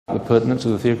the pertinence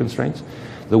of the theory of constraints.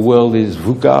 The world is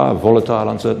VUCA, volatile,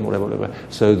 uncertain, whatever.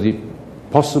 So the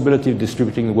possibility of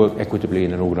distributing the work equitably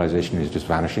in an organization is just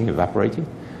vanishing, evaporating.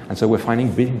 And so we're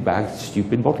finding big, bad,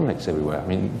 stupid bottlenecks everywhere. I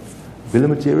mean, bill of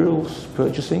materials,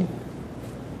 purchasing,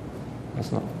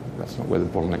 that's not where the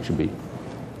bottleneck should be.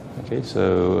 Okay,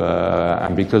 so,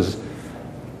 and because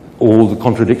all the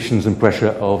contradictions and pressure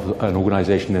of an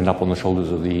organization end up on the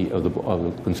shoulders of the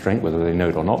constraint, whether they know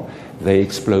it or not, they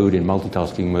explode in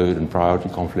multitasking mode and priority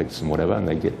conflicts and whatever, and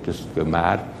they just go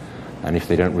mad. And if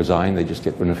they don't resign, they just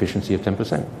get an efficiency of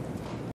 10%.